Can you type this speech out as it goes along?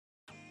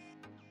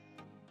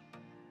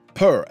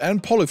Per-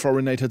 and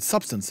polyfluorinated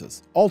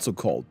substances, also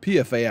called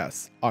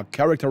PFAS, are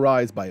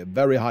characterized by a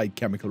very high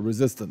chemical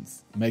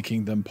resistance,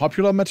 making them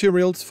popular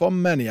materials for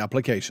many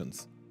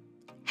applications.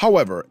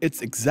 However,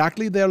 it's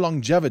exactly their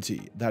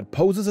longevity that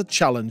poses a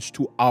challenge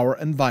to our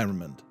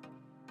environment.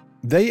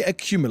 They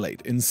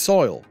accumulate in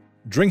soil,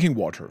 drinking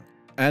water,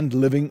 and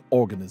living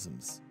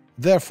organisms.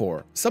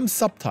 Therefore, some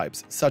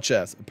subtypes such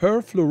as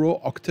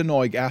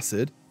perfluorooctanoic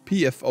acid,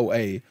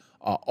 PFOA,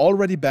 are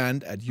already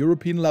banned at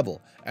European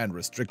level, and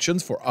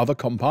restrictions for other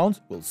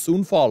compounds will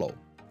soon follow.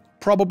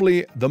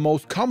 Probably the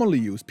most commonly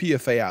used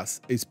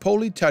PFAS is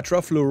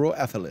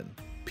polytetrafluoroethylene,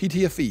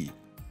 PTFE,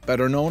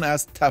 better known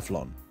as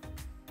Teflon.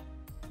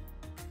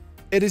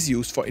 It is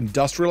used for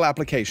industrial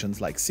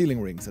applications like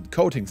sealing rings and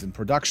coatings in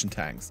production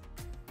tanks,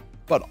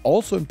 but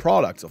also in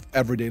products of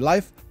everyday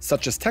life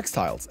such as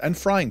textiles and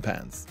frying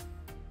pans.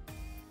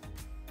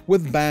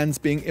 With bans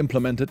being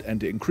implemented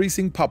and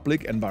increasing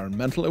public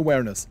environmental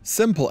awareness,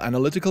 simple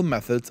analytical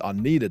methods are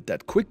needed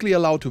that quickly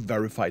allow to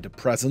verify the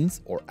presence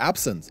or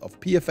absence of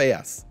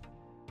PFAS.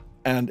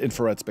 And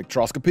infrared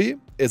spectroscopy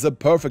is a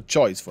perfect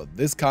choice for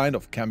this kind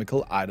of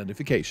chemical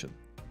identification.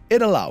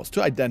 It allows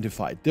to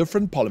identify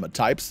different polymer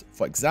types,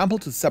 for example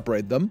to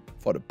separate them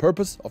for the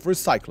purpose of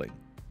recycling.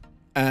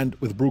 And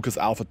with Bruker's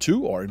Alpha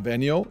 2 or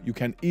Invenio, you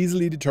can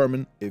easily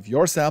determine if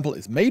your sample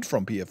is made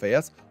from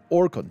PFAS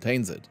or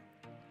contains it.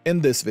 In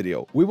this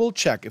video, we will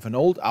check if an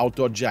old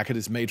outdoor jacket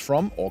is made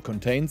from or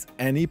contains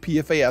any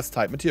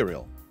PFAS-type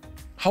material.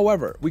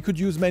 However, we could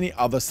use many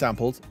other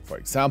samples, for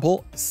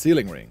example, a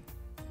sealing ring.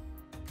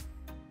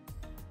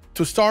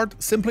 To start,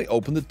 simply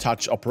open the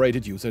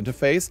touch-operated user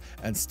interface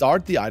and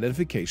start the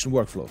identification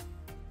workflow.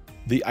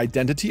 The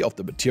identity of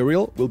the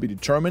material will be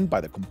determined by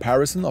the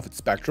comparison of its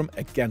spectrum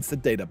against the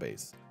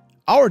database.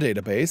 Our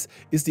database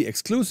is the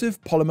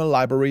exclusive polymer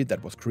library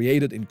that was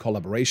created in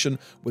collaboration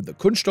with the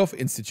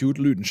Kunststoffinstitut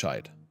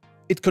Lüdenscheid.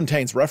 It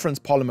contains reference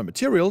polymer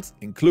materials,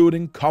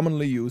 including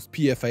commonly used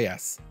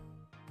PFAS.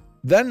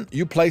 Then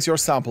you place your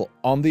sample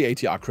on the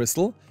ATR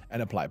crystal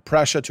and apply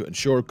pressure to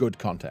ensure good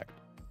contact.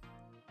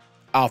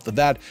 After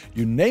that,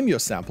 you name your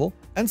sample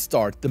and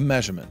start the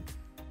measurement.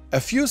 A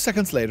few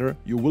seconds later,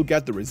 you will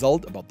get the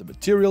result about the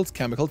material's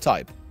chemical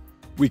type.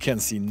 We can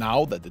see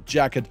now that the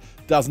jacket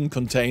doesn't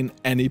contain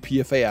any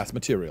PFAS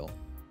material.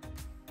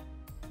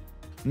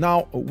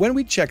 Now, when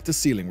we check the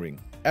sealing ring,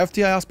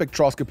 FTIR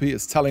spectroscopy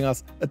is telling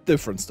us a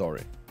different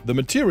story. The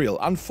material,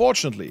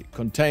 unfortunately,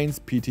 contains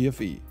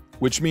PTFE,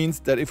 which means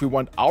that if we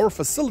want our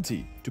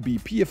facility to be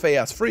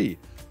PFAS-free,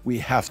 we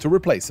have to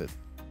replace it.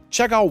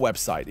 Check our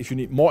website if you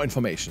need more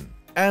information.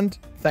 And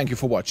thank you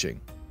for watching.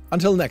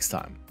 Until next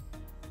time.